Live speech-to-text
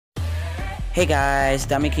Hey guys,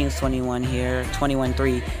 Dummy Kings 21 here,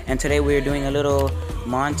 21-3, and today we're doing a little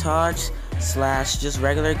montage slash just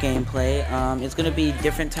regular gameplay. It's gonna be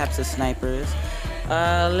different types of snipers.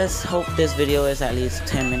 Let's hope this video is at least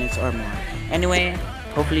 10 minutes or more. Anyway,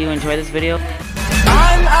 hopefully you enjoy this video.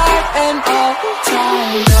 I'm out and all the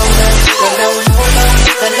time.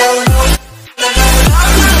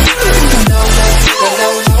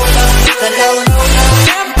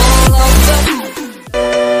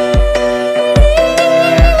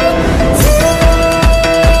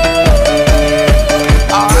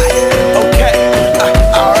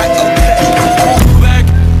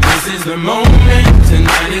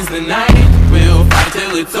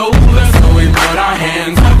 It's over, so we put our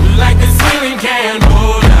hands up like the ceiling can't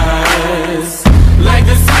hold us. Like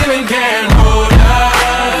the ceiling can't hold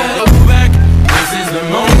us. Go back, this is the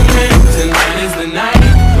moment, tonight is the night.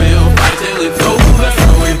 We'll fight till it's over,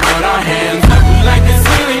 so we put our hands up like the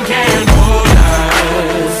ceiling can't hold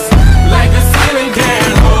us. Like the ceiling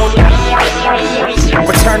can't hold us.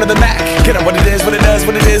 Return to the Mac, get up what it is, what it does,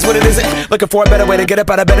 what it is, what it isn't. Looking for a better way to get up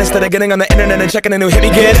out of bed instead of getting on the internet and checking a new hit. Me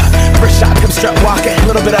get up, first shot, come strut walking. A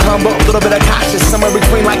little bit of humble, a little bit of cautious. Somewhere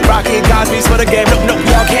between like Rocky and Cosby's for the game. Nope,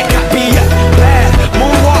 y'all can't copy ya. Bad,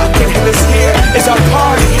 moonwalking, and this here is our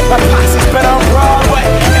party. My posse's been on Broadway,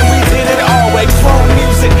 and we did it all way. Chrome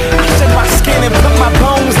music, I shed my skin and put my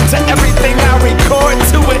bones into everything I record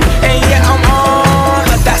to it. And yeah, I'm on,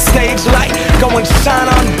 let that stage light go and shine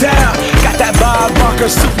on down. Got that Bob Barker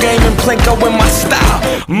suit game and Plinko in my style.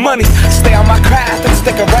 Money, stay on my craft and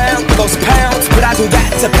stick around for those pounds. But I do that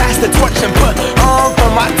to pass the torch and put on for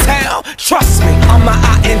my town. Trust me, I'm my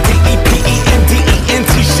INDEPENDENT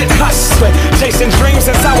shit hustling. Chasing dreams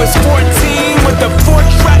since I was 14 with the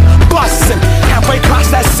 4-track bustin'. Halfway across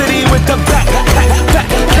that city with the back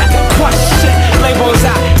question. Labels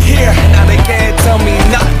out here, now they can't tell me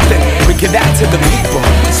nothing. We give that to the people,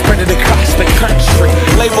 spread it across the country.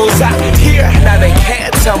 Labels out here, now they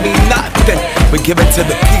can't tell me nothing. We give it to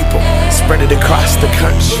the people, spread it across the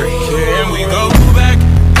country. Here we go back,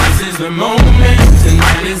 this is the moment,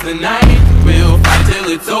 tonight is the night. We'll fight till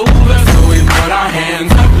it's over, so we put our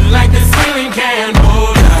hands up like the ceiling can't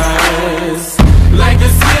hold us. Like the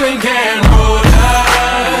ceiling can't hold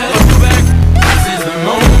us. Go back, this is the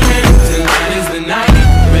moment, tonight is the night.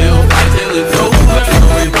 We'll fight till it's over, so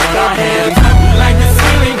we put our hands up like the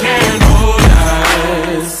ceiling can't hold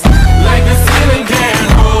us. Like the ceiling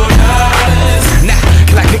can't hold us. Nah,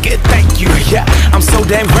 can I kick it? Thank you, yeah, I'm so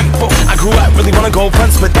damn grateful. I grew up really wanna go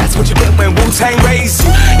fronts, but that's what you get when Wu-Tang raised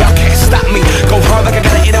you. Y'all can't stop me, go hard like I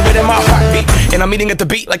gotta eat it within my heartbeat. And I'm eating at the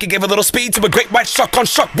beat like it gave a little speed to a great white shark on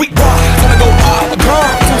shark week. Gonna go all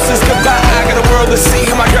gone, deuces goodbye, I got a world to see.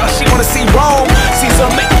 And my girl, she wanna see Rome. Caesar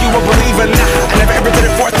make you a believer, nah, I never ever did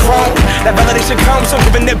it for a throne. That validation comes from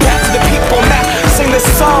giving it back to the people. Now, sing this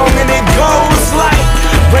song and it goes like,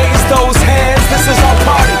 raise those hands, this is our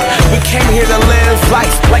party. We came here to live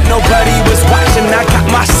life like nobody was watching. I got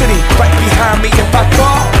my city right behind me. If I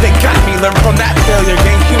fall, they got me. Learn from that failure,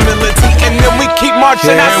 gain humility, and then we keep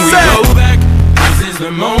marching. Can we go back? This is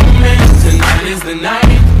the moment, tonight is the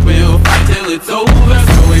night. We'll fight till it's over,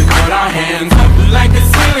 so we put our hands up like the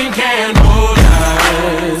ceiling can't hold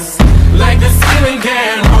us. Like the ceiling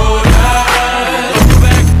can't hold us. Go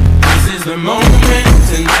back, this is the moment,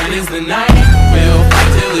 tonight is the night. We'll fight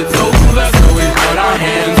till it's over, so we put our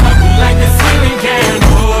hands up like the ceiling can't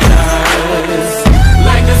hold us.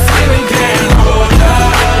 Like the ceiling can't hold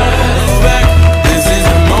us. Go back, this is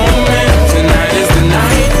the moment, tonight is the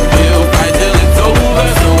night. We'll fight till it's over,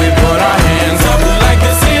 so we put our hands up like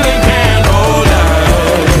the ceiling can't hold us.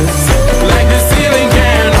 Like the ceiling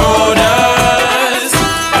can't hold us. So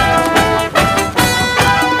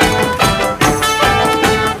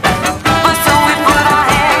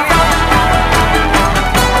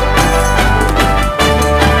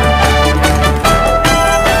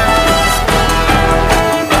we put our hands up.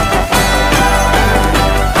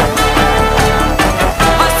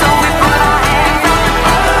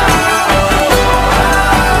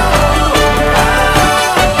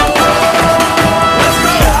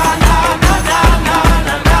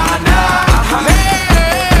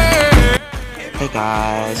 Hey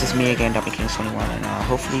guys, it's me again, Dummy Kings 21, and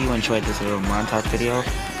hopefully you enjoyed this little montage video.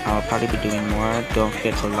 I'll probably be doing more. Don't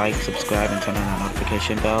forget to like, subscribe, and turn on that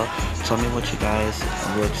notification bell. Tell me what you guys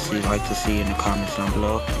would like to see in the comments down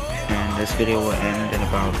below. And this video will end in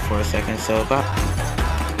about 4 seconds, so bye.